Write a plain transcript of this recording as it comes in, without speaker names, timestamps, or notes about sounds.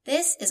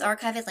This is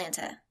Archive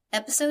Atlanta,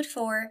 Episode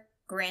 4,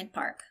 Grant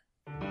Park.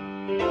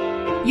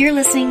 You're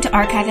listening to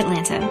Archive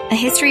Atlanta, a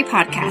history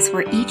podcast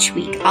where each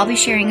week I'll be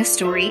sharing a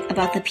story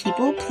about the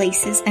people,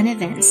 places, and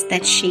events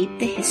that shape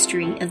the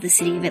history of the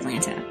city of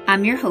Atlanta.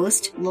 I'm your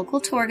host, local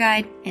tour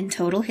guide, and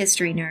total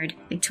history nerd,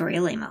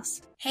 Victoria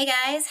Lemos. Hey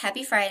guys,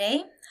 happy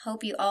Friday.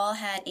 Hope you all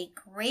had a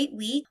great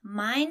week.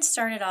 Mine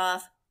started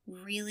off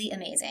really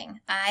amazing.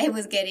 I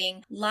was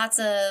getting lots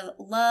of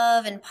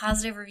love and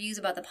positive reviews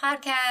about the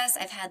podcast.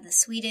 I've had the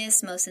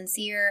sweetest, most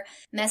sincere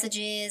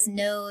messages,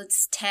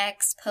 notes,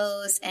 texts,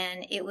 posts,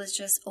 and it was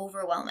just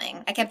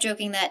overwhelming. I kept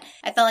joking that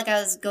I felt like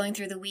I was going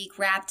through the week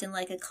wrapped in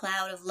like a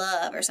cloud of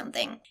love or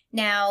something.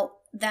 Now,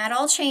 that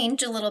all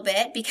changed a little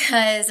bit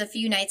because a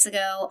few nights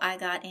ago, I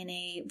got in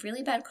a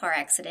really bad car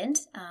accident.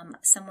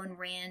 Someone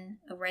ran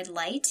a red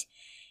light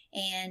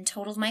and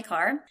totaled my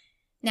car.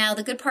 Now,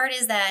 the good part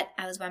is that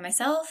I was by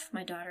myself.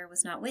 My daughter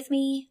was not with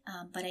me,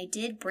 but I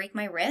did break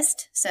my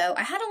wrist. So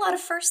I had a lot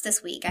of firsts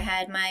this week. I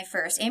had my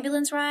first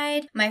ambulance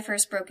ride, my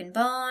first broken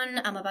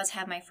bone. I'm about to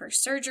have my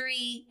first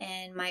surgery,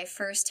 and my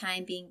first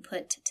time being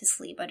put to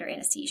sleep under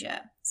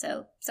anesthesia.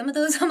 So some of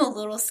those I'm a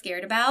little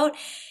scared about,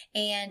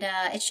 and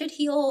it should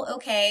heal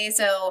okay.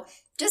 So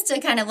just to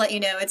kind of let you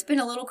know, it's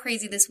been a little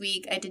crazy this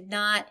week. I did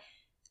not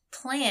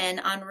plan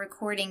on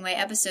recording my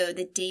episode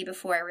the day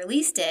before I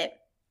released it.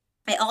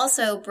 I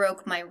also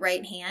broke my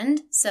right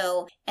hand,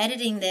 so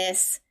editing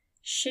this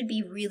should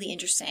be really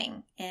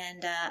interesting,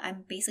 and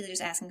I'm basically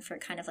just asking for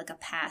kind of like a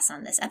pass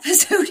on this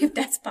episode if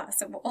that's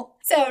possible.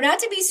 So not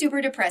to be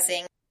super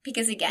depressing,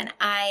 because again,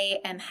 I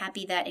am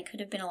happy that it could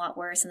have been a lot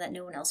worse and that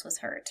no one else was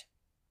hurt.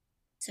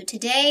 So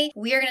today,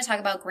 we are going to talk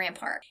about Grant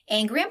Park.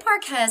 And Grant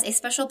Park has a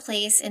special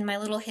place in my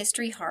little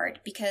history heart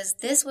because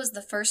this was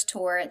the first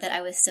tour that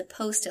I was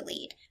supposed to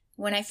lead.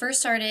 When I first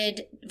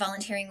started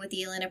volunteering with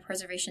the Atlanta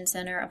Preservation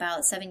Center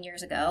about 7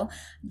 years ago,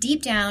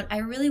 deep down, I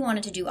really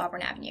wanted to do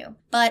Auburn Avenue.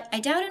 But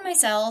I doubted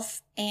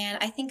myself, and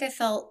I think I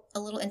felt a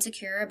little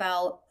insecure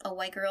about a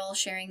white girl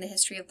sharing the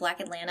history of Black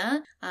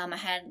Atlanta. I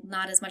had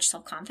not as much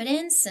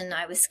self-confidence, and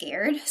I was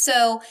scared.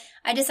 So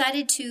I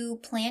decided to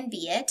plan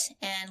B it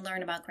and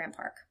learn about Grant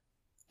Park.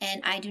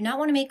 And I do not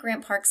want to make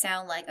Grant Park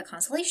sound like a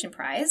consolation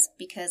prize,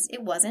 because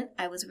it wasn't.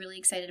 I was really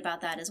excited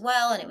about that as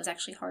well, and it was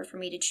actually hard for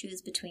me to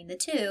choose between the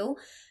two,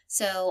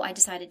 so I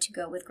decided to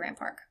go with Grant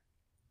Park.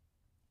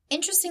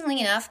 Interestingly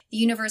enough, the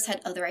universe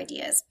had other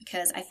ideas,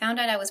 because I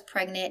found out I was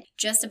pregnant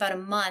just about a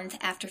month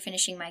after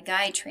finishing my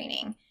guide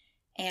training,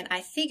 and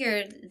I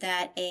figured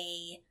that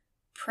a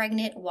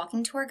pregnant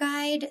walking tour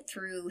guide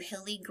through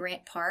hilly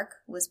Grant Park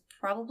was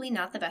probably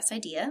not the best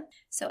idea,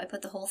 so I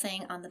put the whole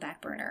thing on the back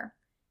burner.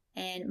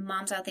 And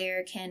moms out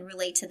there can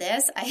relate to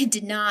this. I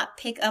did not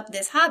pick up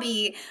this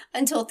hobby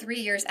until 3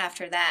 years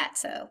after that.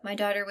 So my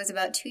daughter was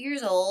about 2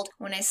 years old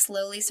when I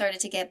slowly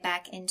started to get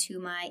back into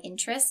my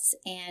interests.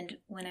 And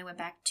when I went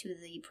back to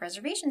the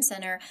Preservation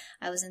Center,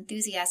 I was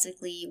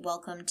enthusiastically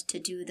welcomed to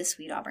do the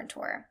Sweet Auburn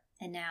tour.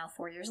 And now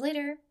 4 years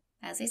later,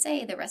 as they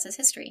say, the rest is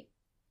history.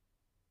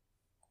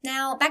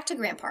 Now back to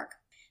Grant Park.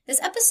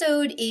 This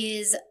episode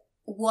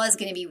was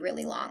going to be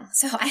really long.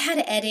 So I had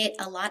to edit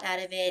a lot out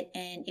of it,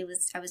 and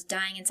I was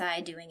dying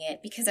inside doing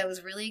it because I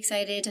was really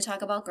excited to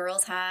talk about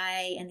Girls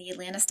High and the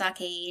Atlanta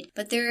Stockade,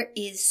 but there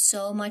is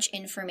so much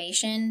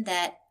information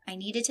that I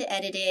needed to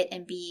edit it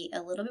and be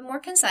a little bit more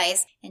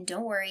concise. And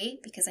don't worry,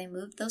 because I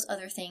moved those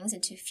other things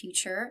into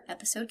future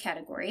episode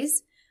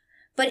categories.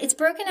 But it's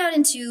broken out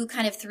into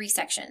kind of 3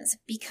 sections,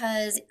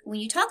 because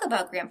when you talk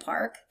about Grant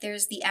Park,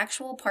 there's the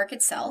actual park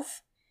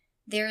itself,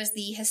 there's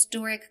the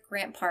historic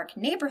Grant Park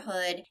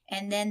neighborhood,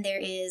 and then there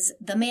is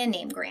the man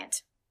named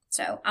Grant.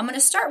 So I'm going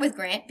to start with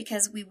Grant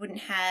because we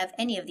wouldn't have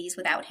any of these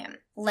without him.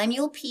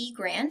 Lemuel P.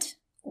 Grant,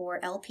 or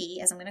LP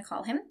as I'm going to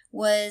call him,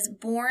 was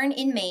born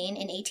in Maine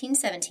in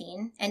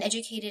 1817 and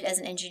educated as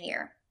an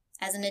engineer.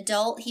 As an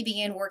adult, he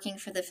began working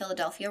for the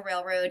Philadelphia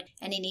Railroad,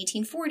 and in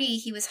 1840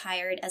 he was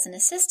hired as an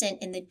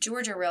assistant in the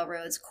Georgia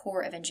Railroad's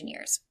Corps of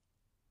Engineers.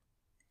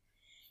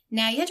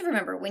 Now, you have to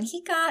remember, when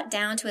he got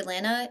down to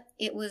Atlanta,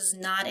 it was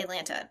not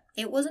Atlanta.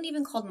 It wasn't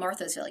even called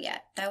Marthasville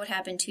yet. That would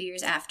happen 2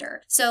 years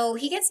after. So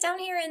he gets down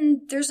here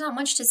and there's not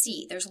much to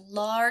see. There's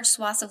large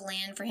swaths of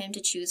land for him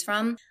to choose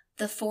from.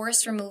 The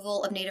forced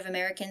removal of Native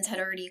Americans had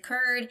already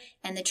occurred,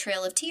 and the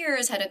Trail of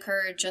Tears had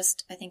occurred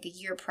just, I think, a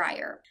year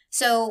prior.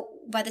 So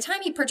by the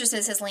time he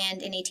purchases his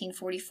land in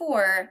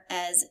 1844,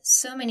 as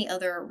so many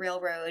other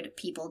railroad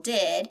people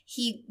did,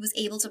 he was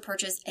able to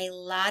purchase a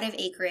lot of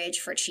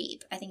acreage for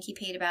cheap. I think he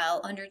paid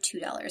about under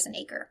 $2 an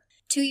acre.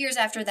 2 years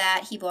after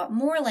that, he bought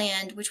more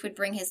land, which would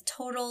bring his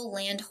total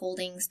land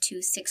holdings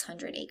to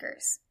 600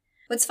 acres.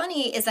 What's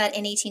funny is that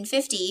in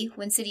 1850,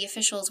 when city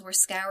officials were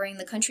scouring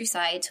the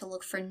countryside to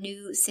look for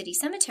new city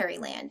cemetery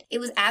land, it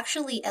was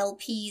actually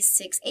LP's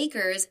 6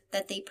 acres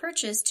that they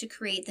purchased to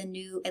create the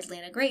new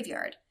Atlanta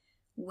graveyard,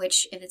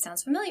 which, if it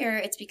sounds familiar,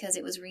 it's because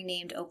it was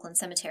renamed Oakland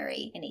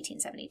Cemetery in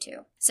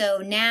 1872. So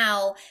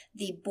now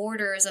the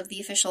borders of the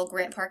official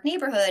Grant Park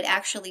neighborhood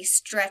actually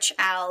stretch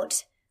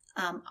out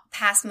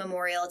past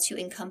Memorial to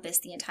encompass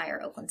the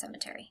entire Oakland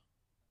Cemetery.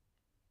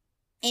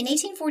 In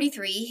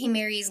 1843, he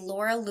marries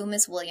Laura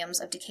Loomis Williams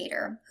of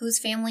Decatur, whose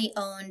family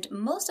owned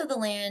most of the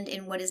land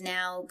in what is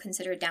now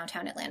considered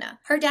downtown Atlanta.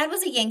 Her dad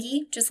was a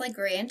Yankee, just like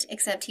Grant,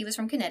 except he was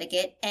from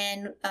Connecticut,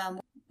 and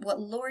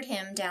what lured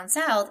him down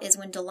south is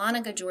when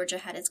Dahlonega, Georgia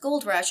had its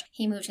gold rush,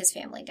 he moved his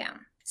family down.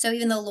 So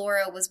even though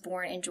Laura was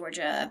born in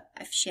Georgia,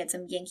 she had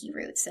some Yankee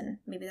roots, and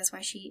maybe that's why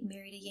she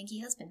married a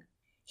Yankee husband.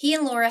 He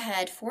and Laura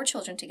had 4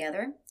 children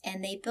together,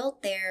 and they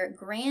built their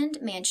grand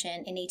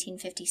mansion in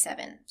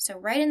 1857. So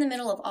right in the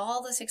middle of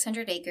all the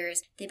 600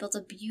 acres, they built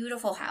a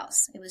beautiful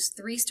house. It was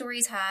 3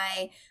 stories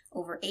high,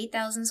 over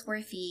 8,000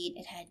 square feet.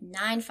 It had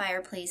 9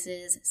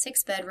 fireplaces,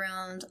 6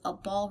 bedrooms, a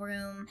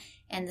ballroom,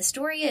 and the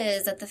story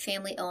is that the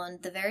family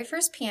owned the very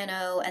first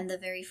piano and the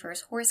very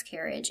first horse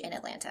carriage in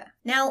Atlanta.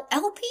 Now,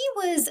 LP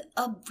was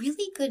a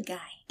really good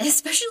guy,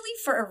 especially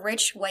for a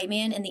rich white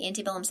man in the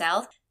antebellum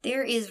South.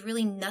 There is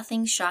really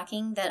nothing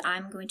shocking that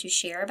I'm going to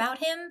share about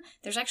him.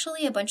 There's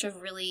actually a bunch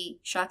of really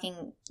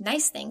shocking,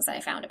 nice things that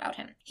I found about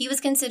him. He was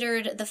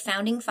considered the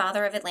founding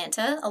father of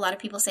Atlanta. A lot of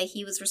people say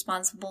he was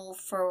responsible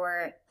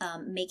for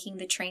making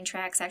the train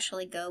tracks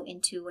actually go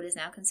into what is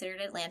now considered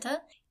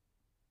Atlanta.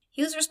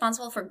 He was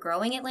responsible for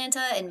growing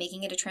Atlanta and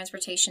making it a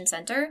transportation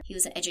center. He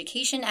was an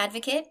education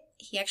advocate.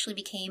 He actually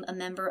became a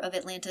member of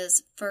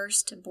Atlanta's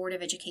first Board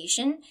of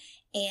Education,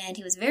 and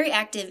he was very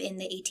active in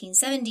the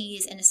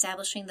 1870s in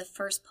establishing the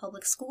first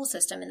public school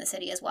system in the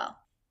city as well.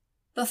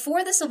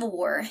 Before the Civil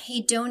War,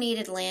 he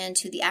donated land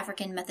to the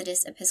African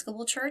Methodist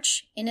Episcopal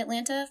Church in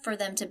Atlanta for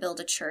them to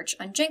build a church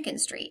on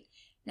Jenkins Street.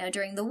 Now,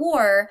 during the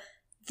war,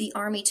 the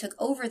Army took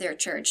over their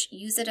church,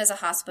 used it as a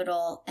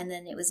hospital, and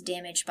then it was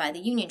damaged by the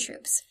Union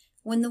troops.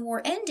 When the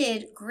war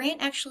ended,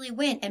 Grant actually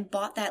went and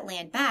bought that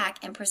land back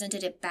and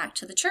presented it back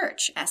to the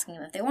church, asking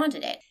them if they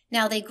wanted it.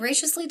 Now, they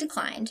graciously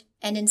declined,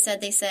 and instead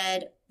they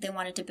said they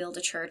wanted to build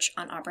a church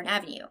on Auburn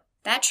Avenue.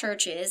 That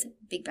church is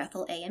Big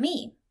Bethel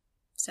AME.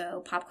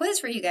 So, pop quiz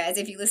for you guys.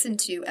 If you listened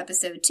to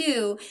episode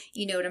 2,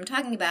 you know what I'm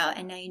talking about,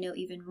 and now you know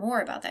even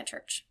more about that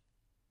church.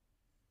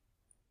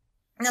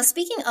 Now,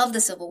 speaking of the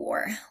Civil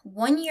War,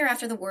 1 year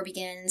after the war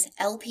begins,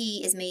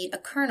 LP is made a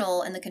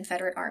colonel in the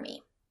Confederate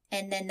Army.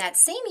 And then that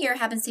same year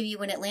happens to be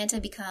when Atlanta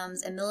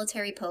becomes a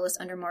military post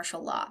under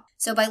martial law.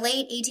 So by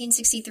late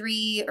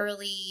 1863,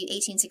 early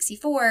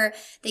 1864,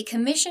 they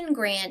commissioned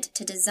Grant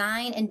to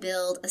design and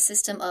build a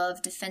system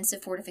of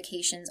defensive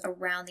fortifications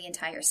around the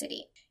entire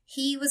city.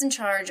 He was in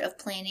charge of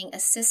planning a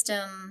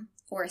system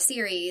or a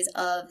series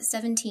of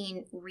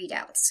 17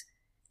 redoubts.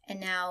 And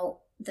now,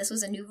 this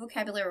was a new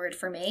vocabulary word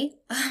for me.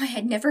 I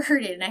had never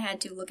heard it and I had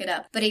to look it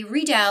up. But a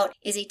redoubt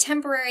is a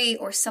temporary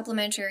or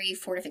supplementary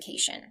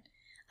fortification.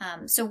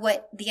 So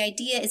what the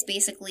idea is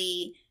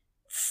basically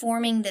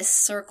forming this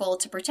circle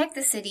to protect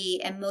the city,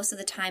 and most of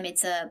the time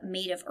it's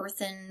made of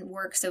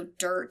earthenwork, so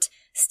dirt,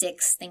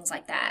 sticks, things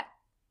like that.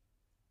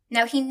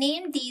 Now, he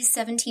named these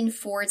 17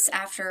 forts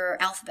after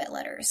alphabet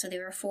letters, so they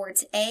were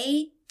forts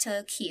A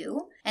to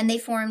Q, and they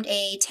formed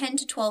a 10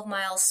 to 12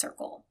 mile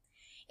circle.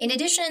 In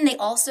addition, they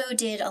also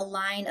did a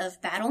line of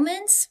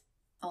battlements.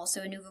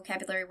 Also a new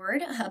vocabulary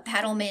word. A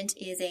battlement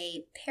is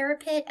a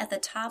parapet at the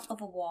top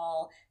of a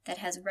wall that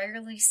has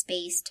regularly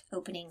spaced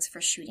openings for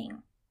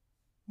shooting.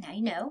 Now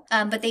you know.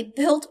 But they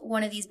built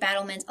one of these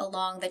battlements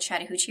along the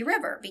Chattahoochee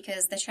River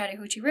because the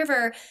Chattahoochee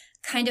River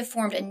kind of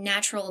formed a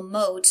natural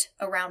moat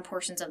around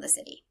portions of the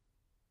city.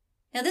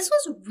 Now this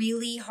was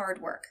really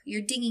hard work.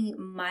 You're digging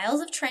miles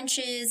of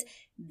trenches,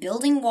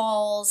 building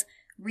walls,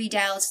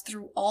 redoubts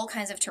through all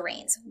kinds of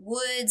terrains.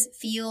 Woods,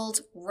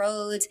 fields,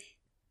 roads.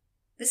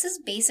 This is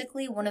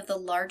basically one of the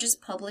largest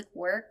public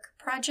work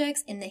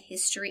projects in the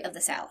history of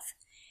the South.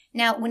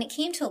 Now, when it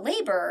came to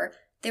labor,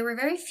 there were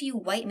very few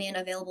white men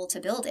available to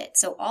build it,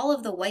 so all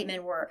of the white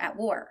men were at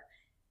war.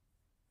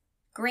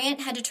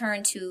 Grant had to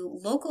turn to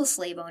local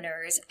slave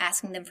owners,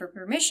 asking them for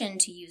permission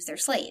to use their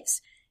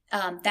slaves.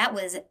 That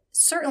was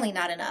certainly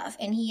not enough,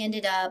 and he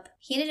ended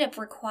up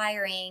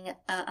requiring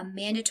a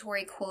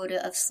mandatory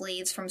quota of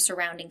slaves from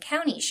surrounding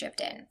counties shipped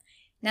in.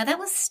 Now, that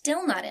was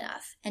still not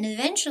enough, and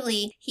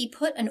eventually he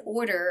put an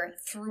order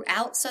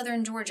throughout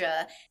southern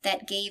Georgia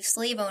that gave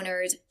slave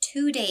owners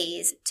 2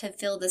 days to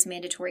fill this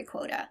mandatory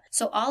quota.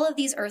 So all of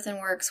these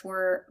earthenworks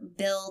were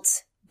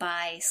built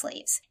by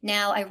slaves.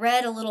 Now, I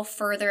read a little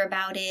further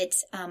about it.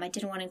 I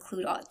didn't want to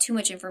include too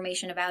much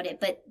information about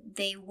it, but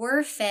they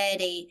were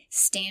fed a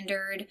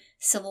standard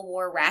Civil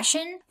War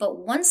ration. But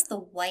once the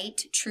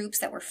white troops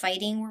that were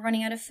fighting were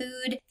running out of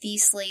food,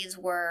 these slaves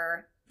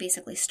were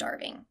basically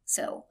starving.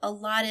 So a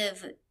lot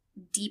of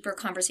deeper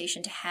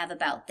conversation to have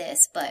about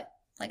this, but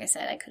like I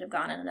said, I could have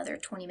gone on another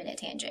 20-minute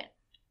tangent.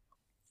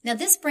 Now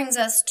this brings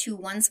us to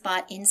one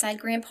spot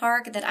inside Grant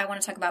Park that I want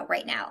to talk about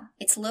right now.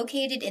 It's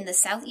located in the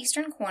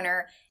southeastern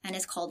corner and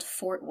is called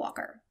Fort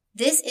Walker.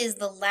 This is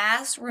the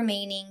last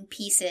remaining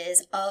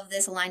pieces of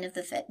this line of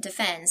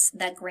defense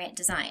that Grant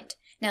designed.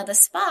 Now the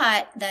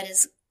spot that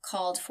is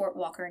called Fort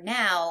Walker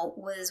now,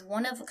 was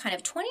one of kind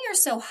of 20 or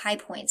so high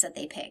points that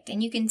they picked.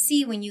 And you can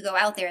see when you go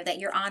out there that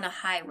you're on a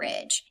high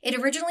ridge. It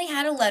originally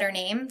had a letter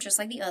name, just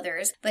like the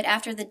others, but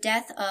after the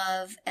death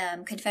of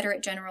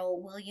Confederate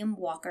General William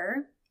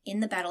Walker in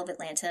the Battle of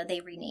Atlanta,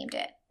 they renamed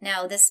it.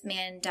 Now, this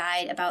man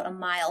died about a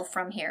mile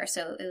from here,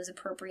 so it was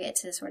appropriate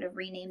to sort of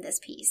rename this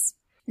piece.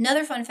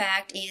 Another fun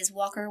fact is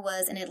Walker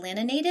was an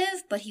Atlanta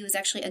native, but he was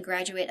actually a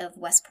graduate of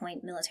West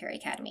Point Military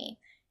Academy.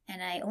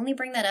 And I only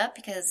bring that up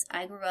because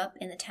I grew up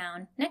in the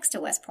town next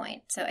to West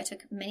Point. So I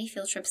took many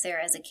field trips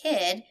there as a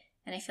kid,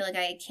 and I feel like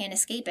I can't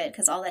escape it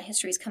because all that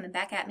history is coming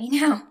back at me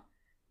now.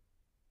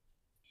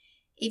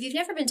 If you've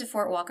never been to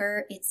Fort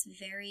Walker, it's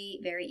very,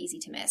 very easy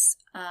to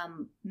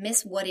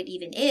miss what it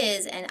even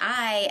is. And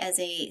I, as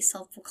a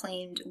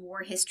self-proclaimed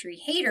war history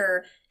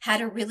hater, had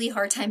a really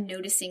hard time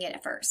noticing it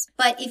at first.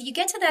 But if you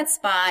get to that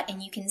spot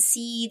and you can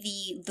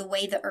see the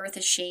way the earth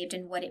is shaped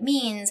and what it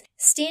means,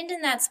 stand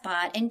in that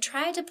spot and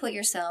try to put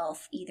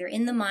yourself either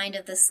in the mind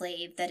of the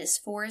slave that is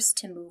forced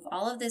to move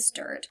all of this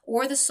dirt,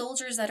 or the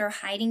soldiers that are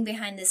hiding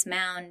behind this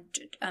mound,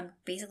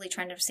 basically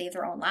trying to save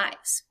their own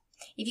lives.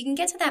 If you can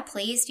get to that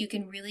place, you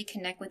can really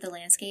connect with the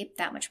landscape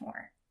that much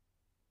more.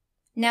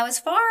 Now, as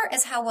far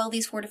as how well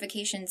these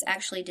fortifications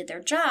actually did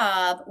their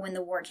job when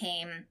the war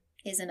came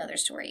is another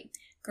story.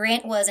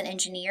 Grant was an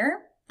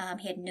engineer.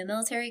 He had no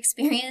military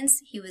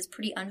experience. He was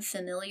pretty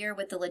unfamiliar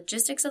with the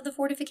logistics of the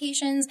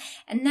fortifications,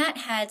 and that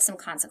had some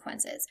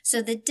consequences.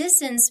 So the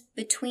distance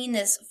between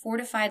this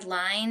fortified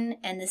line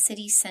and the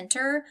city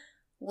center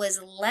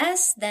was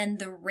less than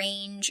the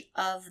range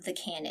of the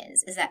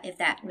cannons, if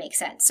that makes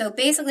sense. So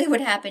basically what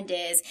happened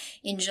is,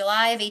 in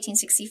July of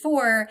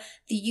 1864,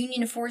 the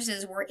Union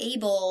forces were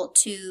able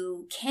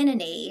to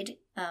cannonade,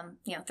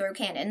 throw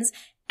cannons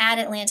at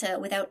Atlanta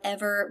without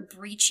ever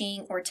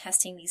breaching or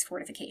testing these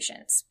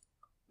fortifications.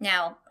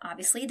 Now,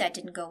 obviously, that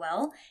didn't go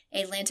well.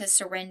 Atlanta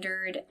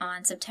surrendered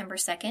on September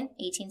 2nd,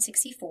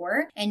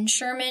 1864, and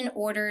Sherman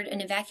ordered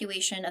an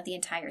evacuation of the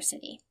entire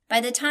city. By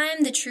the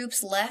time the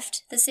troops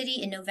left the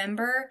city in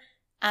November,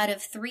 out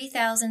of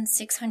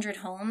 3,600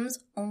 homes,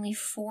 only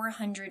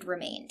 400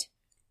 remained.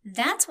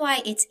 That's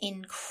why it's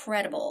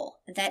incredible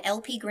that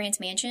L.P. Grant's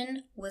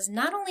mansion was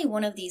not only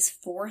one of these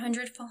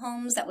 400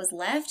 homes that was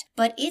left,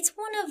 but it's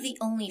one of the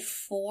only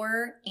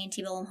 4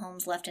 antebellum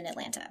homes left in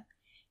Atlanta.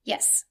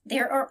 Yes,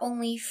 there are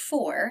only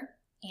 4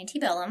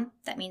 antebellum,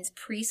 that means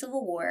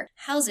pre-Civil War,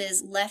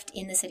 houses left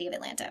in the city of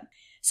Atlanta.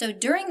 So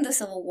during the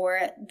Civil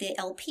War, the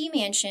LP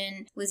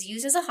mansion was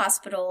used as a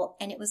hospital,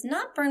 and it was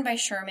not burned by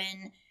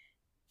Sherman.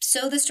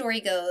 So the story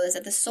goes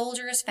that the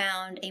soldiers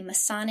found a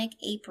Masonic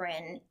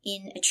apron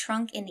in a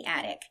trunk in the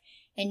attic,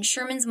 and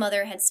Sherman's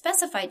mother had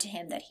specified to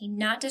him that he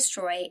not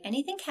destroy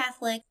anything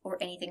Catholic or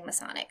anything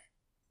Masonic.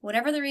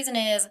 Whatever the reason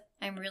is,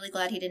 I'm really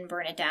glad he didn't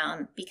burn it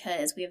down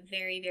because we have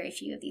very, very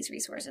few of these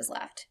resources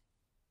left.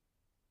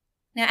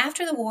 Now,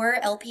 after the war,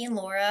 LP and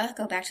Laura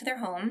go back to their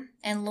home,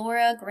 and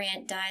Laura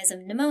Grant dies of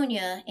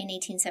pneumonia in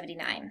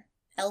 1879.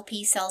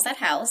 LP sells that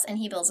house, and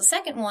he builds a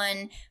second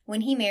one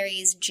when he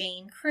marries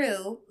Jane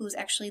Crew, who's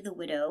actually the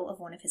widow of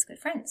one of his good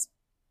friends.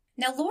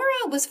 Now,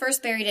 Laura was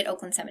first buried at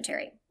Oakland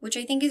Cemetery, which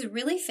I think is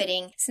really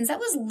fitting since that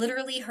was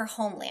literally her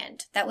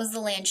homeland. That was the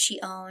land she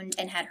owned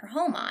and had her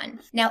home on.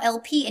 Now,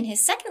 LP and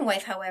his second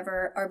wife,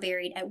 however, are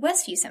buried at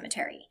Westview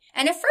Cemetery.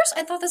 And at first,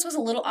 I thought this was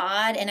a little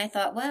odd, and I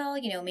thought, well,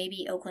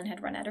 maybe Oakland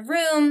had run out of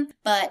room.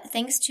 But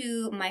thanks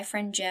to my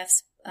friend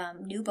Jeff's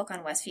new book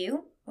on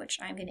Westview, which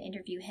I'm going to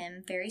interview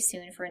him very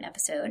soon for an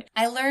episode,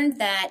 I learned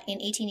that in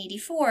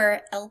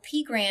 1884,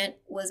 L.P. Grant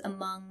was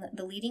among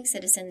the leading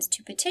citizens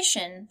to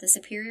petition the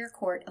Superior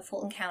Court of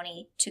Fulton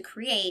County to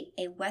create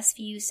a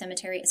Westview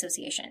Cemetery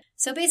Association.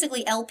 So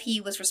basically,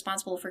 L.P. was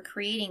responsible for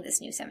creating this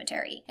new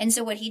cemetery. And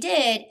so what he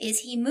did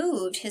is he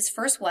moved his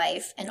first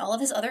wife and all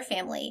of his other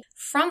family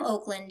from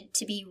Oakland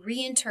to be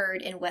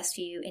reinterred in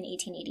Westview in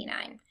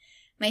 1889.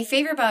 My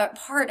favorite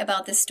part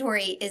about this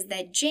story is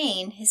that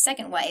Jane, his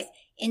second wife,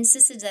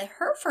 insisted that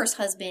her first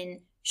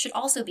husband should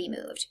also be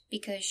moved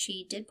because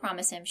she did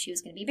promise him she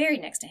was going to be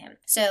buried next to him.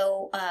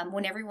 So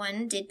when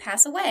everyone did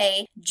pass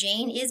away,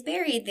 Jane is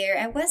buried there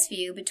at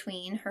Westview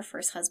between her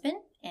first husband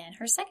and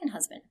her second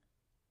husband.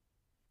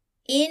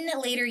 In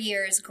later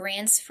years,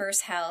 Grant's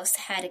first house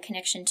had a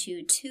connection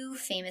to 2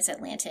 famous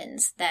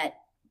Atlantans that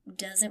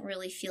doesn't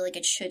really feel like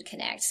it should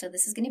connect, so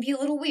this is going to be a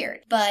little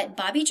weird. But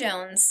Bobby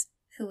Jones,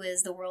 who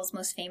is the world's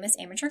most famous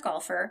amateur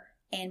golfer,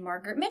 and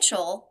Margaret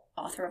Mitchell,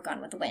 author of Gone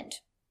with the Wind.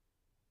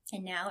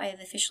 And now I have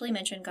officially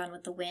mentioned Gone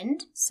with the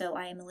Wind, so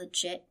I am a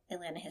legit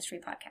Atlanta history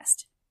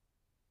podcast.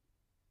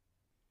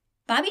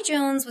 Bobby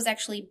Jones was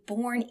actually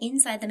born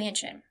inside the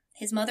mansion.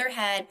 His mother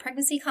had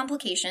pregnancy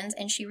complications,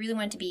 and she really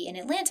wanted to be in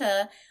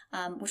Atlanta,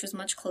 which was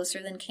much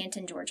closer than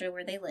Canton, Georgia,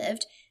 where they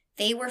lived.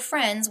 They were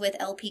friends with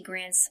L.P.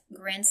 Grant's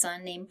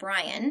grandson named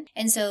Brian,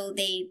 and so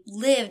they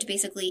lived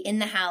basically in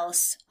the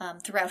house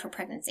throughout her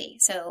pregnancy.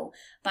 So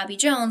Bobby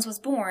Jones was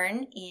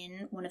born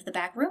in one of the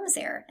back rooms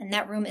there, and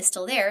that room is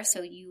still there,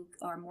 so you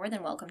are more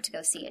than welcome to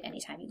go see it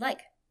anytime you'd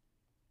like.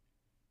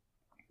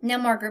 Now,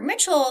 Margaret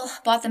Mitchell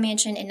bought the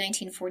mansion in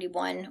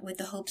 1941 with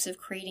the hopes of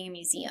creating a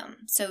museum.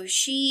 So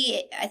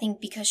she, I think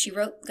because she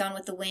wrote Gone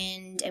with the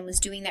Wind and was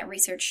doing that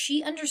research,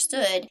 she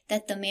understood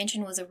that the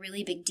mansion was a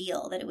really big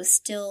deal, that it was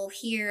still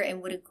here,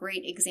 and what a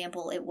great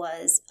example it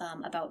was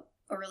about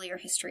earlier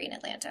history in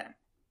Atlanta.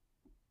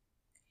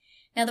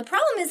 Now, the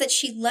problem is that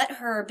she let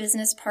her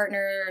business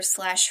partner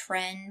 /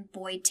 friend,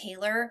 Boyd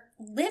Taylor,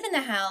 live in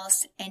the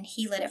house, and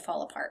he let it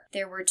fall apart.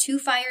 There were 2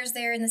 fires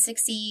there in the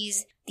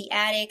 60s, the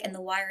attic and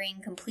the wiring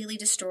completely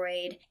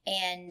destroyed,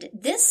 and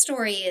this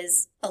story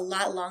is a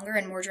lot longer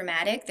and more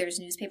dramatic. There's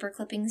newspaper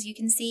clippings you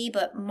can see,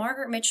 but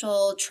Margaret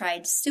Mitchell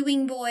tried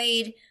suing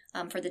Boyd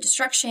for the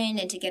destruction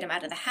and to get him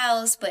out of the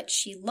house, but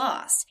she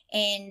lost.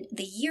 And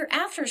the year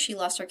after she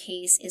lost her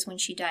case is when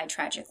she died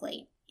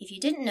tragically. If you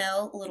didn't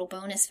know, a little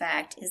bonus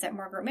fact is that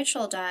Margaret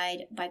Mitchell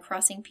died by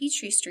crossing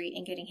Peachtree Street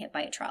and getting hit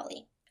by a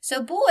trolley.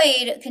 So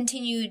Boyd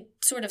continued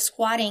sort of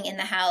squatting in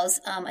the house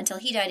until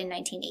he died in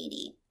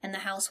 1980, and the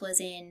house was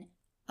in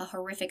a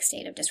horrific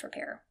state of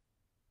disrepair.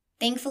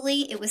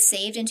 Thankfully, it was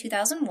saved in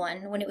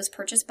 2001 when it was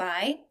purchased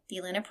by the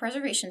Atlanta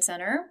Preservation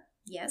Center.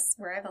 Yes,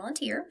 where I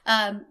volunteer.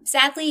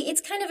 Sadly, it's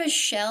kind of a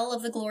shell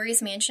of the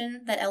glorious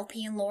mansion that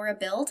LP and Laura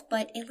built,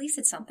 but at least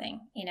it's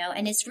something,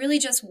 and it's really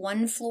just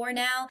 1 floor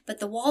now, but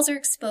the walls are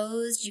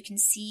exposed. You can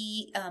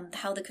see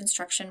how the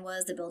construction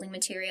was, the building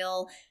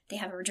material. They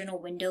have original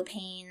window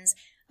panes,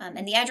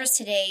 and the address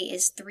today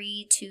is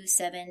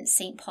 327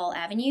 St. Paul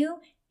Avenue,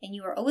 and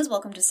you are always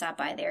welcome to stop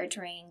by there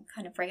during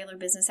kind of regular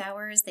business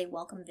hours. They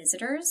welcome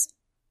visitors.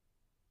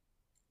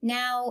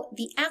 Now,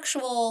 the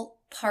actual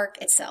park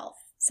itself.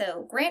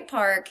 So Grant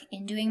Park,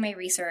 in doing my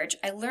research,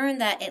 I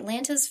learned that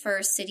Atlanta's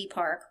first city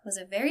park was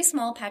a very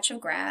small patch of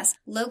grass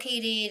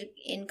located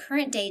in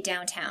current-day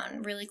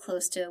downtown, really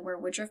close to where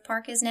Woodruff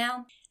Park is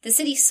now. The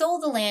city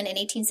sold the land in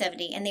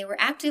 1870, and they were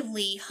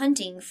actively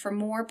hunting for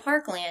more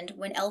parkland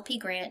when LP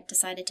Grant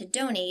decided to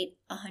donate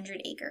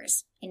 100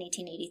 acres in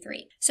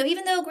 1883. So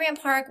even though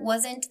Grant Park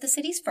wasn't the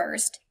city's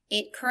first,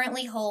 it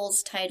currently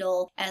holds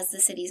title as the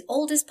city's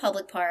oldest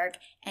public park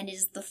and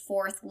is the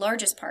 4th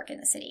largest park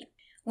in the city.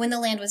 When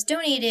the land was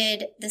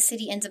donated, the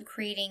city ends up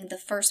creating the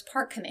first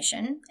park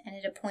commission, and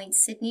it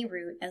appoints Sidney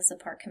Root as the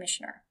park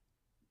commissioner.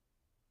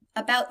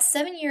 About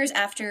 7 years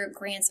after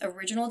Grant's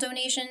original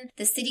donation,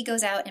 the city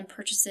goes out and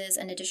purchases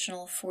an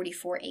additional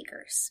 44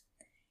 acres.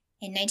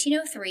 In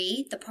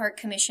 1903, the park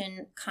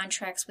commission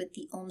contracts with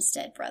the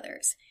Olmsted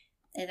brothers.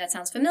 If that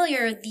sounds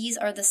familiar, these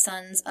are the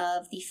sons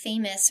of the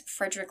famous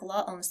Frederick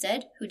Law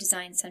Olmsted, who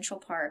designed Central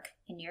Park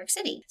in New York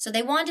City. So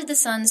they wanted the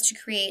sons to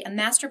create a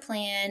master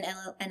plan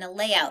and a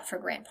layout for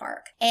Grant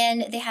Park.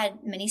 And they had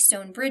many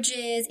stone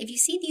bridges. If you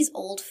see these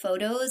old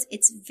photos,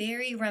 it's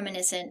very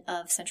reminiscent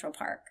of Central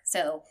Park.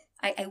 So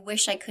I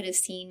wish I could have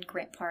seen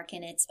Grant Park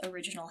in its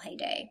original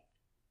heyday.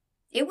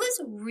 It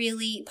was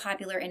really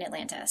popular in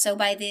Atlanta. So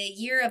by the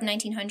year of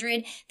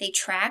 1900, they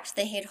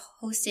had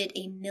hosted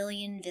 1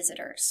 million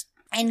visitors.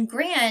 And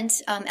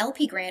Grant,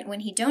 LP Grant,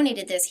 when he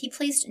donated this, he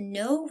placed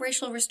no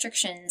racial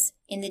restrictions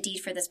in the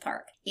deed for this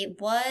park.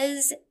 It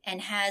was and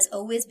has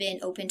always been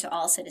open to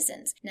all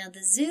citizens. Now,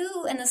 the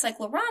zoo and the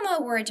cyclorama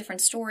were a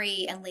different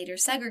story and later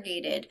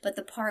segregated, but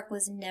the park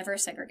was never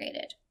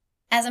segregated.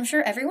 As I'm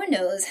sure everyone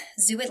knows,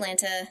 Zoo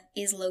Atlanta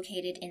is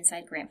located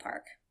inside Grant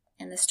Park.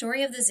 And the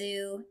story of the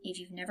zoo, if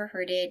you've never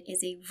heard it,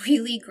 is a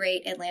really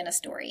great Atlanta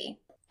story.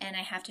 And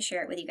I have to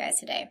share it with you guys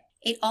today.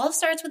 It all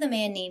starts with a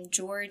man named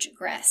George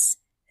Gress,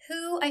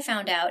 who I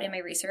found out in my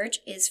research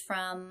is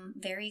from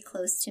very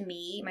close to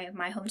me,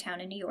 my hometown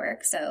in New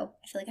York. So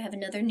I feel like I have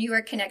another New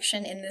York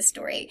connection in this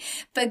story.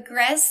 But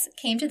Gress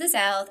came to the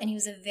South, and he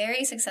was a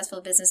very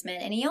successful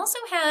businessman. And he also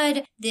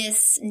had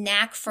this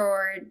knack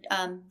for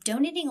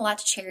donating a lot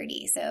to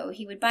charity. So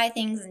he would buy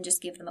things and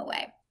just give them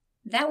away.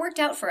 That worked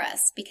out for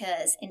us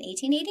because in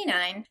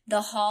 1889,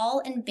 the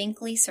Hall and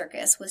Binkley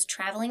Circus was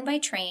traveling by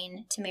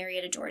train to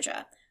Marietta,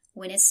 Georgia,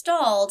 when it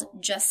stalled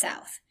just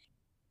south.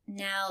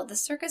 Now, the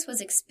circus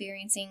was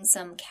experiencing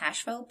some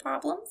cash flow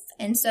problems,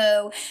 and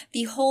so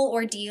the whole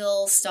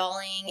ordeal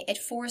stalling, it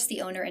forced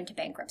the owner into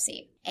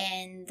bankruptcy,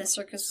 and the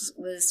circus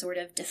was sort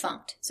of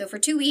defunct. So for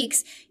 2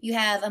 weeks, you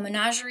have a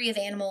menagerie of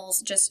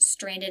animals just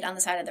stranded on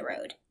the side of the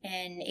road,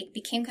 and it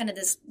became kind of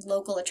this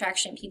local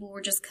attraction. People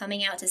were just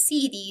coming out to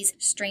see these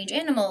strange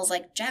animals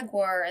like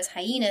jaguars,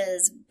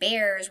 hyenas,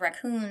 bears,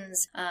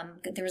 raccoons.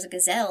 There was a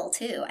gazelle,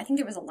 too. I think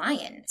there was a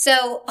lion.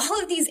 So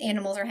all of these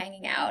animals are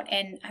hanging out,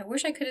 and I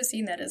wish I could have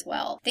seen that as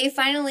well. They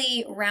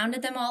finally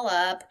rounded them all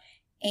up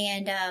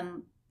and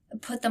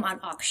put them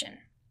on auction.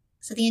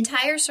 So the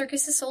entire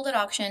circus is sold at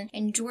auction,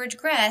 and George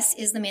Gress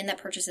is the man that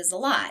purchases the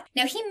lot.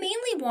 Now, he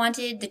mainly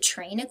wanted the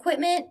train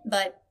equipment,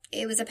 but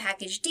it was a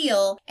package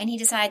deal, and he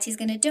decides he's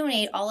going to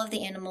donate all of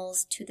the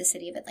animals to the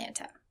city of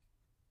Atlanta.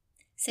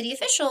 City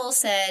officials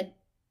said,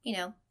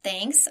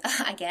 thanks,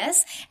 I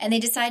guess, and they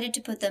decided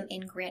to put them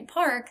in Grant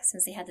Park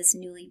since they had this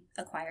newly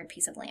acquired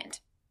piece of land.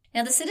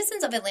 Now, the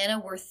citizens of Atlanta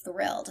were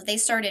thrilled. They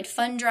started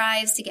fund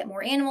drives to get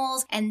more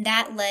animals, and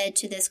that led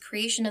to this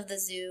creation of the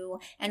zoo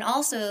and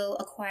also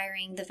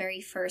acquiring the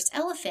very first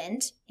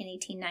elephant in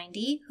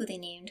 1890, who they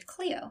named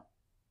Cleo.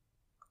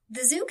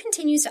 The zoo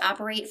continues to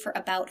operate for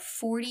about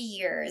 40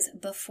 years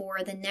before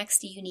the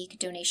next unique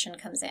donation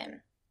comes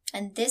in.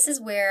 And this is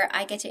where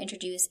I get to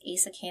introduce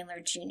Asa Candler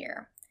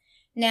Jr.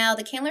 Now,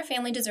 the Candler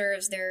family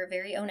deserves their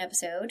very own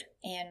episode,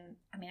 and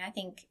I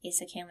think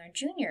Asa Candler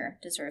Jr.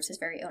 deserves his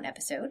very own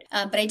episode.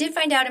 But I did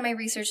find out in my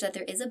research that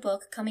there is a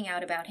book coming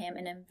out about him,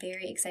 and I'm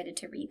very excited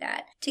to read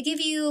that. To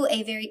give you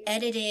a very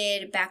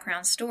edited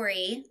background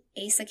story,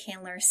 Asa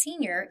Candler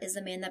Sr. is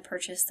the man that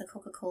purchased the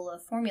Coca-Cola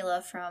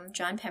formula from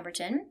John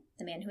Pemberton,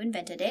 the man who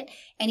invented it,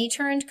 and he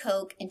turned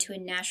Coke into a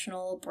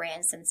national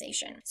brand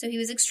sensation. So he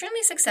was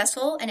extremely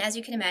successful, and as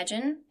you can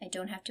imagine, I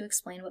don't have to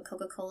explain what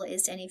Coca-Cola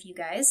is to any of you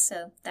guys,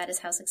 so that is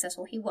how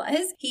successful he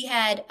was. He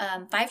had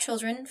 5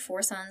 children,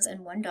 4 sons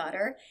and 1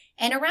 daughter,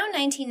 and around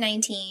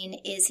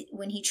 1919 is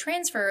when he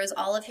transfers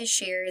all of his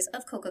shares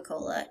of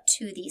Coca-Cola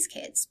to these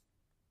kids.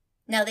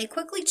 Now, they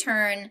quickly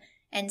turn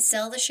and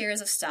sell the shares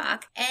of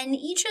stock. And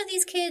each of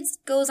these kids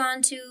goes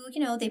on to,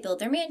 they build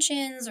their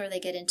mansions or they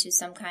get into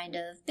some kind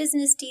of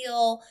business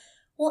deal.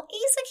 Well,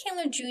 Asa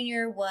Candler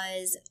Jr.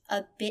 was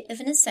a bit of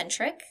an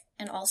eccentric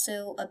and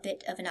also a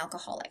bit of an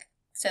alcoholic.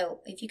 So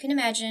if you can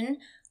imagine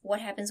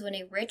what happens when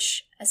a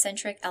rich,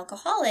 eccentric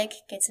alcoholic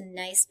gets a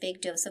nice big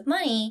dose of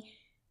money,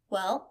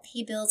 well,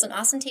 he builds an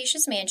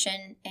ostentatious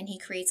mansion and he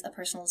creates a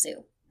personal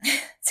zoo.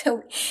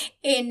 So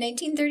in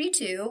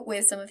 1932,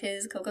 with some of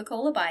his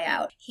Coca-Cola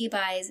buyout, he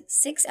buys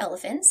 6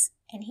 elephants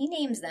and he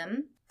names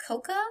them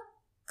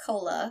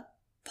Coca-Cola,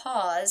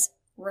 Pause,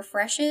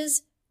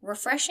 Refreshes,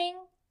 Refreshing,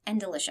 and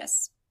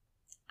Delicious.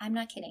 I'm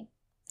not kidding.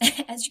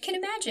 As you can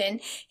imagine,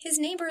 his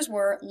neighbors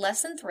were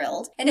less than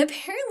thrilled, and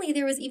apparently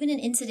there was even an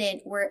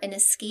incident where an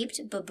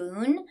escaped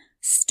baboon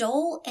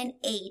stole and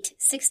ate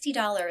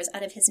 $60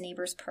 out of his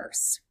neighbor's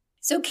purse.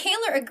 So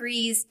Candler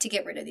agrees to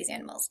get rid of these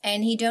animals,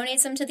 and he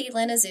donates them to the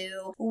Atlanta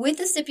Zoo with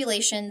the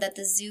stipulation that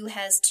the zoo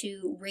has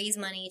to raise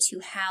money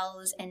to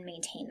house and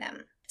maintain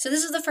them. So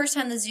this is the first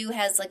time the zoo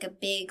has like a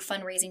big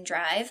fundraising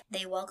drive.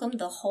 They welcomed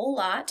the whole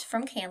lot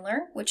from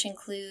Candler, which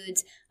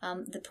includes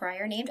the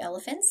prior named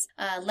elephants,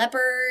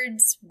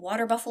 leopards,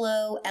 water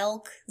buffalo,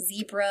 elk,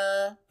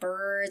 zebra,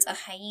 birds, a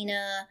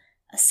hyena,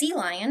 a sea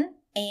lion,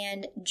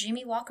 and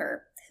Jimmy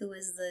Walker, who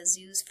is the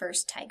zoo's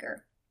first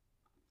tiger.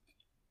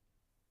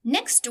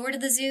 Next door to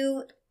the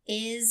zoo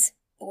is,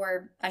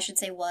 or I should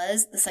say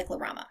was, the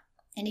cyclorama.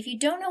 And if you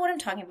don't know what I'm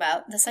talking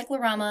about, the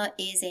cyclorama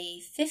is a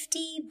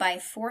 50 by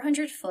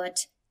 400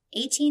 foot,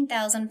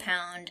 18,000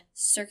 pound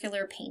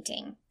circular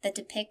painting that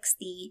depicts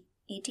the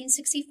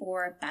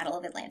 1864 Battle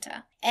of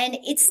Atlanta. And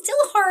it's still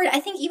hard. I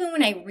think even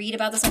when I read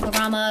about the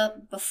cyclorama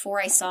before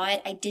I saw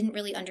it, I didn't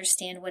really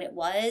understand what it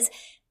was.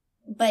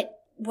 But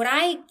what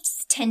I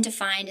tend to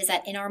find is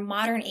that in our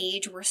modern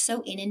age, we're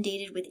so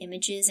inundated with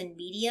images and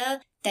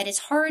media that it's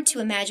hard to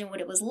imagine what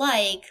it was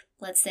like,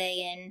 let's say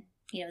in,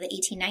 the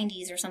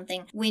 1890s or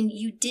something, when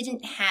you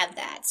didn't have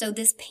that. So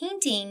this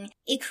painting,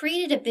 it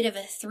created a bit of a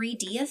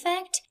 3D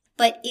effect,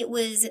 but it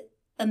was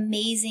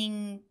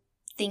amazing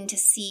thing to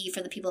see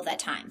for the people of that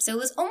time. So it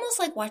was almost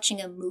like watching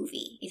a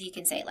movie, if you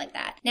can say it like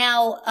that.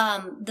 Now,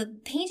 the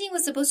painting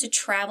was supposed to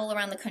travel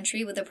around the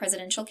country with a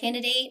presidential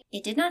candidate.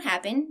 It did not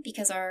happen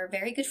because our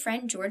very good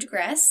friend George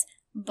Gress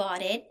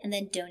bought it and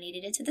then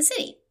donated it to the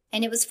city.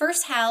 And it was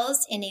first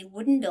housed in a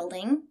wooden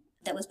building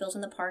that was built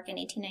in the park in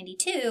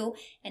 1892.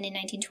 And in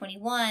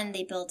 1921,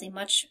 they built a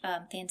much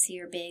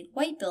fancier big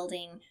white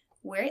building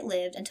where it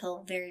lived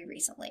until very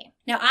recently.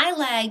 Now, I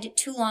lagged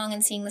too long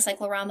in seeing the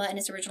cyclorama in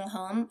its original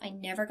home. I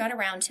never got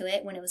around to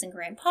it when it was in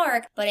Grant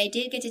Park, but I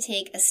did get to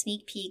take a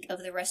sneak peek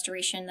of the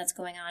restoration that's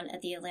going on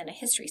at the Atlanta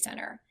History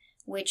Center,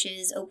 which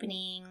is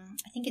opening,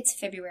 I think it's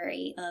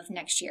February of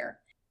next year.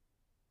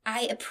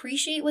 I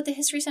appreciate what the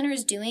History Center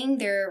is doing.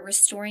 They're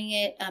restoring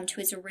it to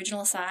its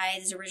original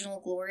size, its original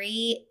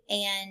glory,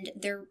 and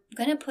they're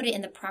going to put it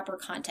in the proper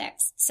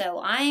context.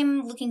 So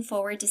I'm looking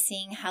forward to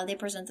seeing how they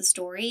present the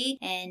story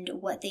and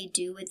what they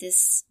do with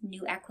this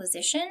new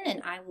acquisition,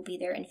 and I will be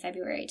there in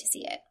February to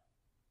see it.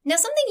 Now,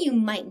 something you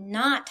might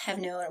not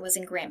have known was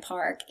in Grant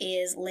Park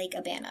is Lake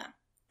Abana.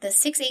 The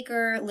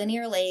 6-acre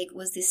linear lake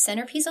was the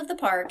centerpiece of the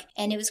park,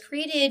 and it was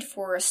created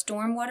for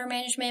stormwater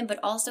management, but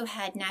also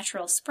had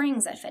natural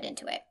springs that fed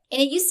into it. And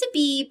it used to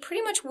be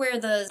pretty much where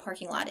the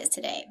parking lot is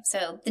today.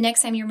 So the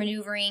next time you're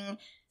maneuvering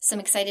some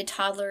excited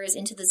toddlers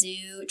into the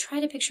zoo, try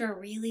to picture a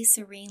really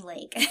serene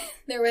lake.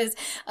 There was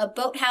a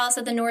boathouse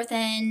at the north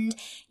end.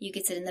 You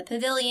could sit in the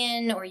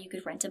pavilion, or you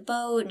could rent a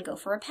boat and go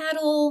for a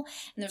paddle.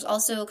 And there's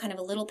also kind of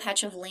a little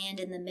patch of land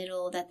in the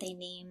middle that they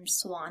named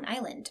Swan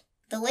Island.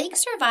 The lake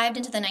survived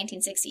into the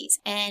 1960s,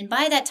 and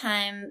by that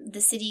time, the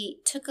city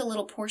took a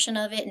little portion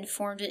of it and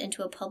formed it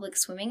into a public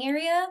swimming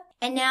area.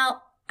 And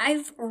now,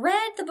 I've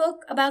read the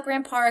book about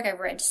Grant Park, I've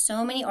read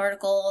so many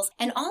articles,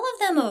 and all of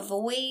them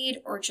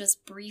avoid or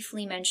just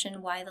briefly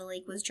mention why the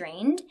lake was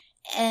drained.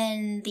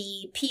 And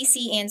the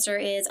PC answer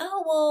is,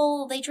 oh,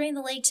 well, they drained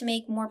the lake to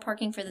make more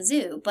parking for the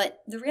zoo.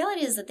 But the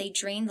reality is that they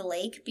drained the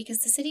lake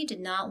because the city did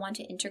not want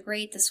to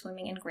integrate the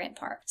swimming in Grant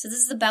Park. So this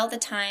is about the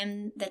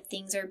time that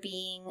things are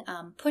being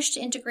pushed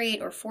to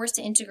integrate or forced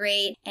to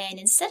integrate. And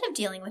instead of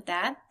dealing with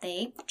that,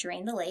 they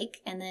drained the lake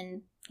and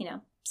then,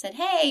 said,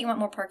 hey, you want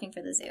more parking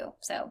for the zoo.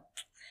 So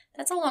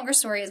that's a longer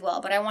story as well,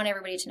 but I want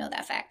everybody to know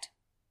that fact.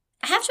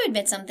 I have to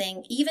admit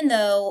something, even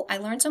though I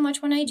learn so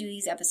much when I do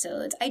these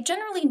episodes, I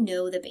generally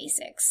know the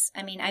basics.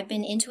 I mean, I've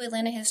been into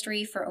Atlanta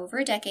history for over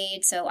a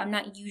decade, so I'm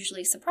not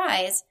usually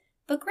surprised,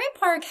 but Grant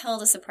Park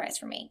held a surprise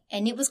for me,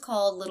 and it was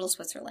called Little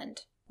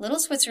Switzerland. Little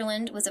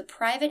Switzerland was a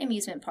private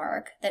amusement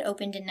park that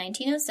opened in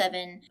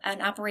 1907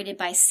 and operated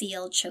by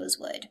C.L.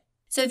 Chosewood.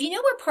 So if you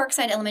know where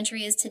Parkside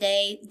Elementary is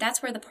today,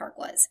 that's where the park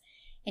was.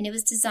 And it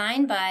was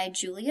designed by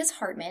Julius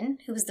Hartman,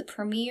 who was the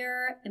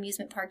premier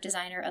amusement park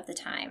designer of the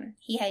time.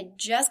 He had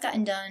just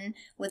gotten done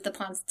with the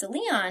Ponce de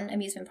Leon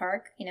amusement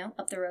park,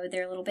 up the road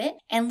there a little bit.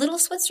 And Little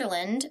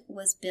Switzerland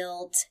was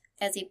built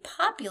as a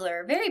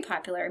very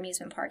popular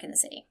amusement park in the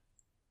city.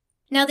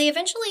 Now, they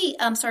eventually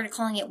started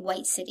calling it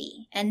White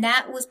City, and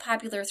that was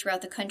popular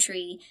throughout the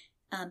country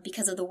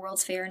because of the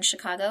World's Fair in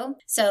Chicago.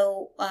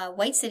 So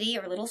White City,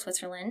 or Little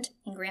Switzerland,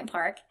 in Grant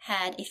Park,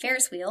 had a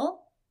Ferris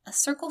wheel, a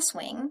circle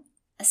swing,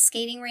 a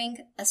skating rink,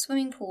 a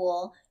swimming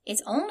pool,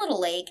 its own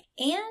little lake,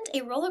 and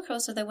a roller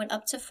coaster that went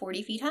up to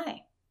 40 feet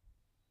high.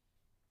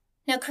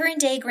 Now, current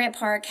day Grant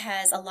Park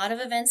has a lot of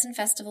events and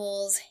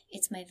festivals.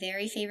 It's my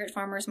very favorite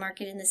farmer's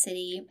market in the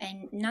city,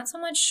 and not so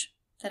much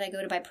that I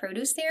go to buy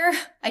produce there.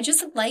 I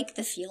just like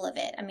the feel of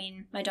it. I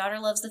mean, my daughter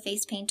loves the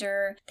face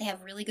painter. They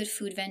have really good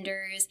food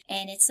vendors,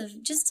 and it's it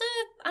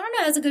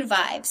has a good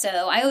vibe. So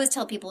I always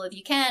tell people, if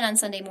you can, on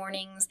Sunday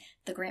mornings,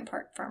 the Grant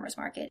Park Farmer's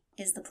Market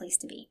is the place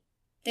to be.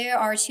 There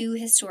are 2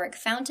 historic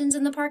fountains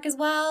in the park as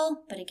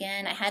well, but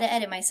again, I had to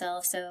edit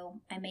myself,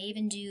 so I may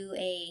even do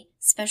a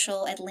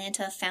special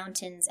Atlanta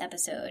Fountains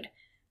episode.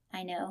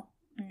 I know,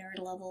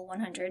 nerd level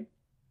 100.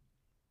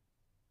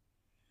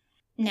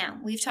 Now,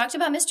 we've talked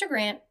about Mr.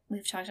 Grant,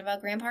 we've talked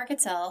about Grant Park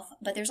itself,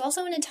 but there's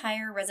also an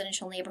entire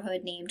residential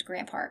neighborhood named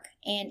Grant Park,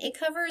 and it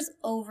covers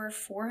over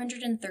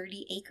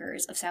 430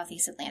 acres of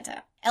southeast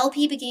Atlanta.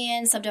 LP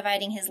began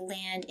subdividing his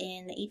land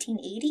in the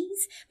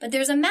 1880s, but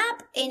there's a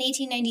map in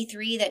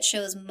 1893 that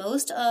shows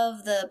most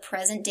of the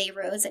present-day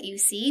roads that you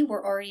see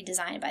were already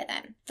designed by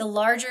then. The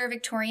larger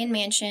Victorian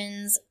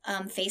mansions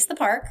face the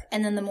park,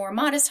 and then the more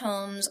modest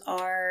homes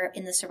are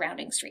in the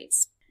surrounding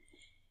streets.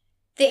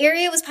 The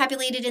area was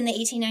populated in the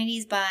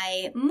 1890s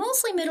by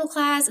mostly middle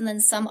class and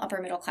then some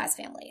upper middle class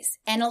families.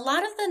 And a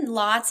lot of the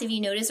lots, if you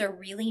notice, are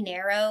really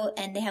narrow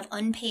and they have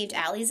unpaved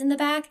alleys in the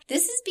back.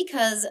 This is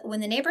because when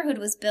the neighborhood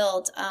was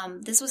built,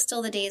 this was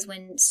still the days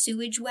when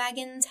sewage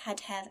wagons had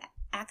to have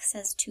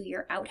access to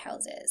your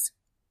outhouses.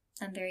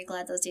 I'm very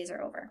glad those days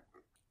are over.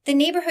 The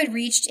neighborhood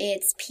reached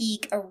its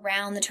peak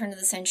around the turn of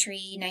the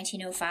century,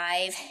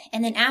 1905.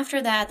 And then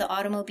after that, the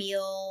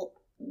automobile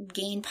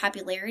gained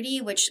popularity,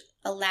 which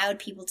allowed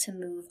people to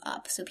move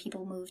up. So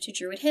people moved to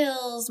Druid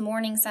Hills,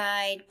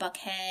 Morningside,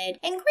 Buckhead,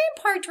 and Grant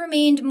Park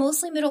remained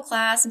mostly middle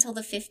class until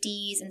the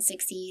 50s and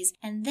 60s.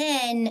 And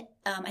then,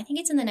 I think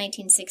it's in the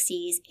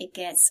 1960s, it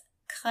gets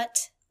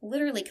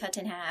literally cut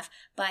in half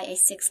by a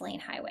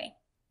 6-lane highway.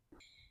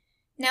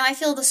 Now, I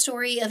feel the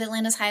story of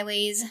Atlanta's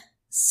highways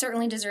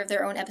certainly deserve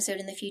their own episode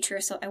in the future,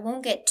 so I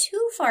won't get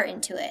too far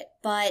into it,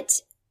 but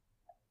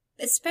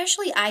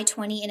especially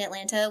I-20 in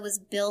Atlanta was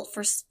built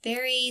for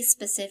very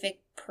specific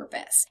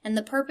purpose. And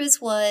the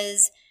purpose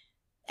was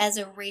as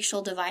a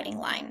racial dividing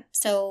line.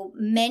 So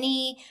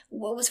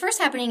what was first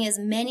happening is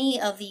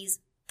many of these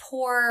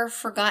poor,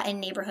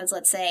 forgotten neighborhoods,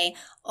 let's say,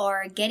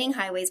 are getting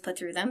highways put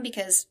through them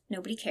because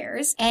nobody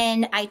cares.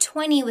 And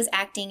I-20 was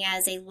acting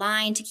as a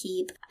line to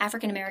keep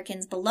African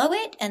Americans below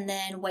it and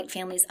then white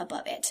families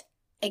above it.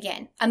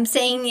 Again, I'm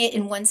saying it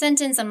in one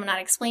sentence, I'm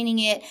not explaining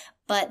it,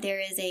 but there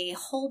is a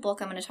whole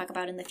book I'm going to talk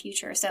about in the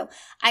future. So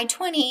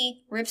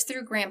I-20 rips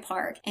through Grant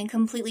Park and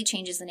completely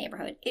changes the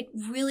neighborhood. It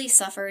really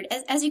suffered.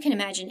 As you can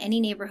imagine,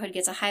 any neighborhood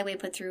gets a highway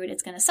put through it,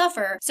 it's going to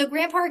suffer. So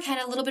Grant Park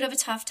had a little bit of a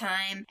tough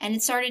time, and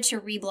it started to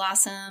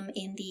reblossom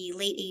in the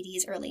late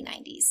 80s, early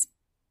 90s.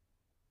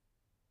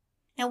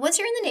 Now, once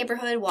you're in the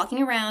neighborhood,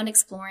 walking around,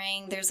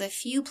 exploring, there's a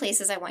few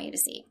places I want you to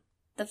see.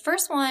 The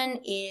first one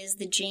is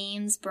the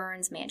James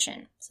Burns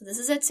Mansion. So this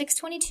is at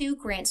 622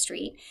 Grant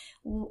Street,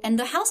 and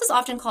the house is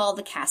often called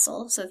the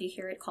Castle, so if you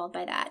hear it called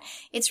by that,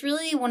 it's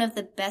really one of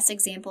the best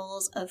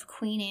examples of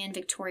Queen Anne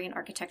Victorian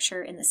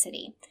architecture in the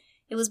city.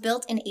 It was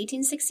built in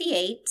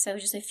 1868, so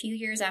just a few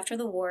years after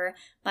the war,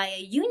 by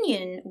a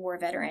Union War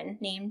veteran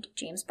named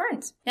James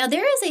Burns. Now,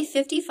 there is a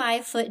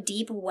 55-foot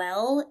deep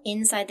well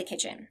inside the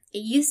kitchen. It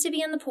used to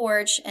be on the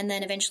porch and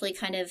then eventually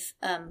kind of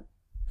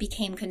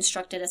became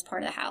constructed as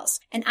part of the house.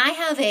 And I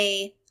have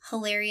a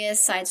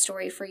hilarious side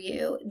story for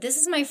you. This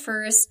is my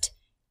first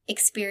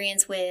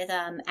experience with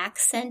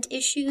accent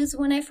issues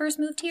when I first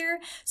moved here.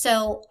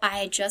 So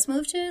I just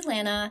moved to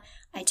Atlanta.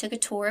 I took a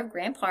tour of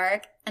Grant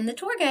Park, and the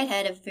tour guide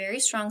had a very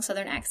strong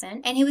Southern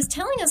accent, and he was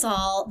telling us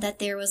all that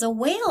there was a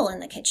whale in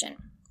the kitchen.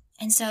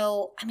 And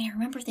so, I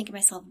remember thinking to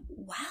myself,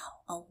 wow,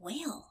 a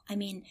whale.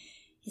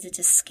 Is it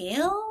to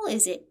scale?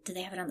 Do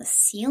they have it on the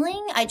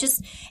ceiling?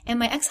 And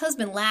my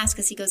ex-husband laughs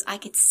because he goes, I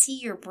could see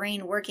your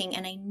brain working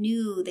and I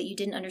knew that you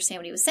didn't understand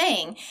what he was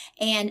saying.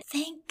 And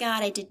thank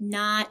God I did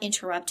not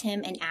interrupt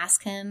him and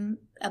ask him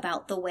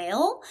about the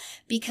whale,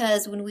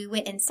 because when we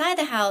went inside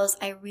the house,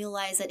 I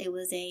realized that it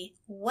was a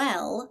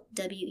well,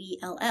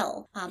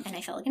 W-E-L-L, and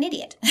I felt like an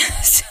idiot.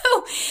 So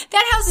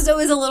that house is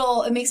always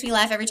it makes me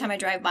laugh every time I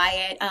drive by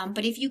it.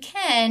 But if you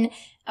can,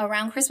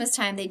 around Christmas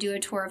time, they do a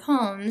tour of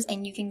homes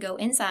and you can go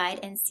inside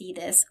and see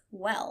this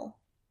well.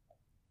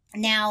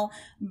 Now,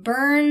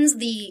 Burns,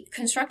 the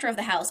constructor of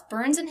the house,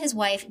 Burns and his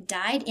wife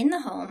died in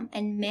the home,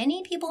 and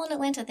many people in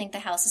Atlanta think the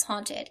house is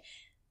haunted.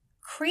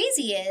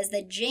 Crazy is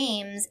that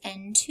James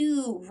and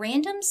 2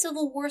 random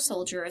Civil War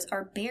soldiers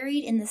are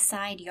buried in the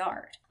side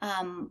yard.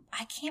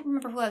 I can't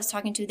remember who I was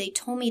talking to. They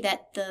told me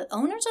that the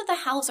owners of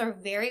the house are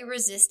very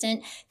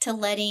resistant to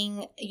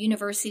letting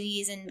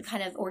universities and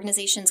kind of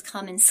organizations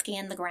come and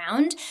scan the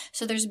ground.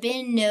 So there's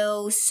been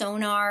no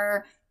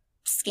sonar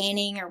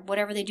scanning or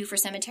whatever they do for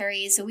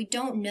cemeteries. So we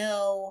don't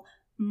know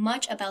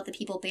much about the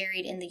people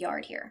buried in the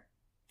yard here.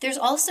 There's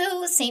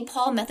also St.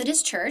 Paul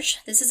Methodist Church.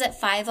 This is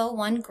at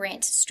 501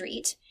 Grant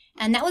Street.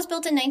 And that was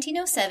built in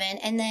 1907,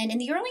 and then in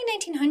the early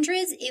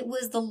 1900s, it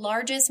was the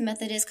largest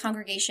Methodist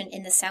congregation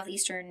in the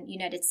southeastern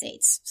United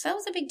States. So that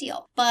was a big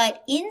deal.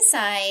 But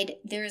inside,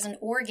 there's an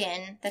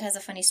organ that has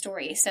a funny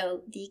story.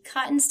 So the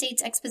Cotton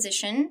States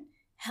Exposition,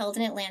 held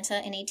in Atlanta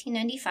in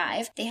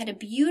 1895, they had a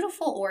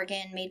beautiful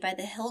organ made by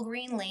the Hill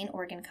Green Lane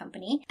Organ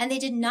Company, and they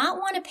did not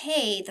want to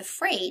pay the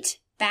freight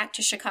back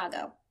to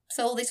Chicago.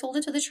 So they sold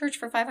it to the church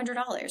for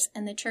 $500,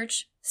 and the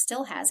church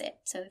still has it.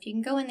 So if you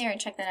can go in there and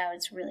check that out,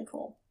 it's really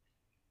cool.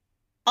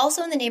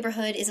 Also in the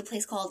neighborhood is a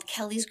place called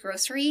Kelly's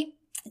Grocery.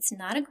 It's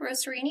not a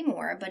grocery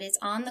anymore, but it's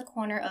on the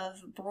corner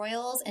of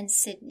Broyles and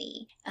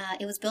Sydney.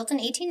 It was built in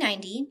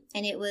 1890,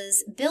 and it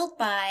was built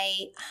by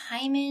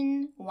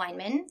Hyman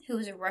Weinman, who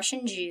was a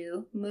Russian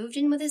Jew, moved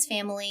in with his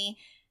family,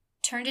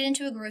 turned it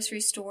into a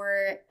grocery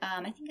store,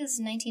 I think it was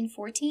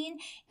 1914,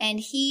 and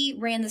he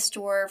ran the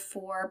store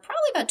for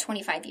probably about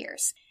 25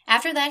 years.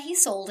 After that, he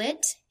sold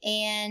it,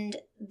 and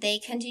they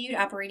continued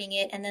operating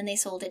it, and then they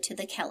sold it to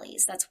the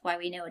Kellys. That's why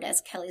we know it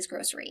as Kelly's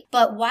Grocery.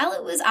 But while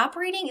it was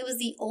operating, it was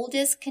the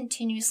oldest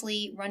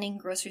continuously running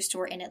grocery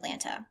store in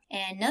Atlanta.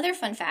 And another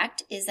fun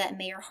fact is that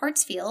Mayor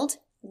Hartsfield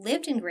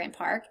lived in Grant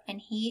Park, and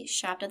he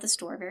shopped at the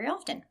store very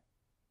often.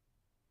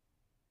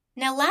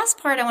 Now, last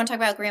part I want to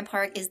talk about Grant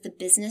Park is the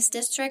business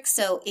district.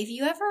 So if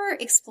you ever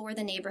explore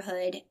the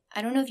neighborhood,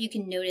 I don't know if you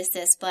can notice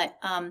this, but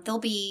there'll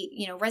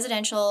be,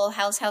 residential,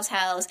 house,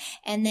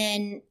 and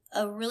then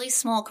a really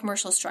small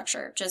commercial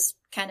structure just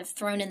kind of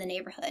thrown in the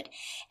neighborhood.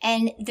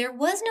 And there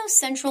was no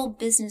central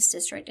business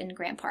district in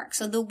Grant Park.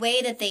 So the way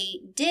that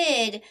they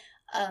did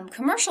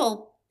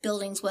commercial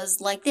buildings was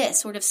like this,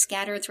 sort of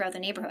scattered throughout the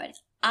neighborhood.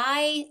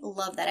 I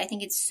love that. I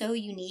think it's so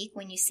unique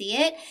when you see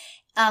it.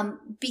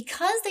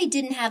 Because they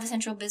didn't have a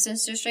central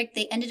business district,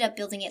 they ended up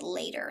building it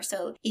later.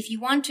 So if you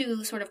want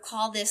to sort of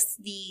call this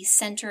the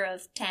center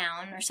of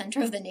town or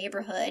center of the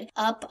neighborhood,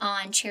 up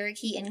on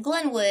Cherokee and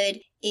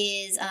Glenwood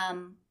is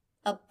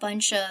a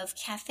bunch of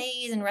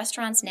cafes and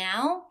restaurants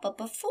now, but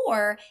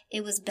before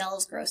it was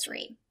Bell's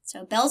Grocery.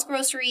 So Bell's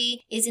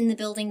Grocery is in the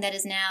building that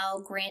is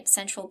now Grant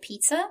Central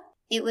Pizza.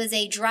 It was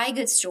a dry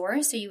goods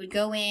store, so you would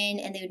go in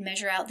and they would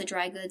measure out the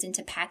dry goods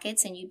into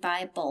packets and you'd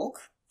buy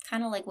bulk.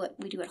 Kind of like what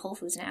we do at Whole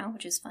Foods now,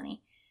 which is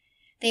funny.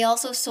 They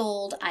also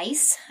sold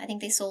ice. I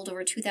think they sold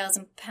over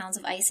 2,000 pounds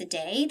of ice a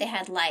day. They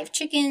had live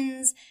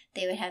chickens.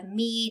 They would have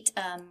meat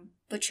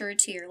butchered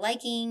to your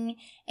liking.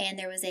 And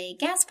there was a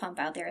gas pump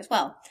out there as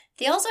well.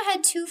 They also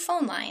had 2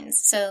 phone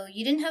lines. So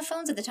you didn't have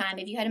phones at the time.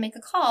 If you had to make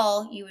a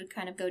call, you would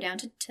kind of go down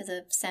to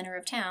the center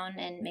of town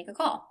and make a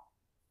call.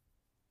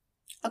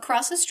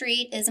 Across the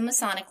street is a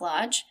Masonic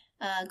Lodge,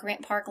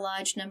 Grant Park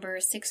Lodge number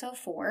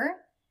 604.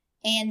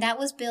 And that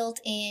was built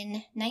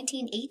in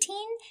 1918,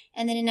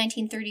 and then in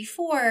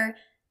 1934,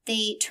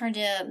 they turned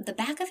the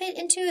back of it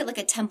into like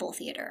a temple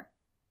theater.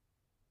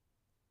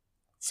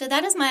 So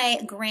that is my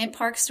Grant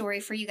Park story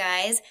for you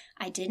guys.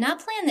 I did not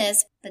plan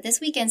this, but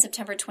this weekend,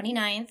 September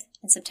 29th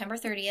and September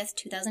 30th,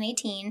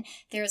 2018,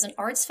 there is an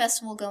arts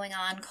festival going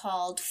on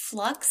called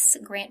Flux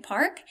Grant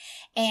Park.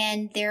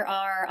 And there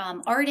are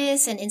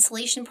artists and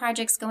installation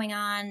projects going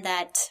on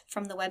that,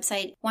 from the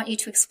website, want you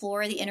to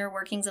explore the inner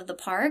workings of the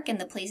park and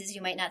the places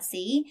you might not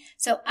see.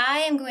 So I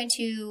am going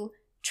to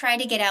try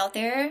to get out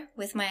there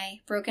with my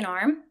broken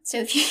arm. So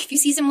if you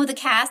see someone with a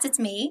cast, it's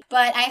me.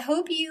 But I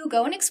hope you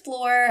go and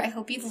explore. I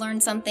hope you've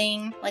learned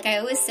something. Like I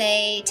always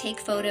say, take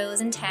photos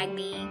and tag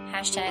me,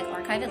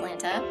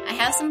 #ArchiveAtlanta. I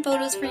have some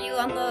photos for you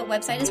on the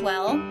website as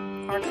well,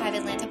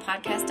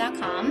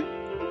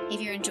 archiveatlantapodcast.com. If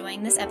you're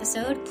enjoying this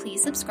episode,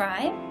 please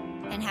subscribe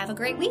and have a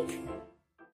great week.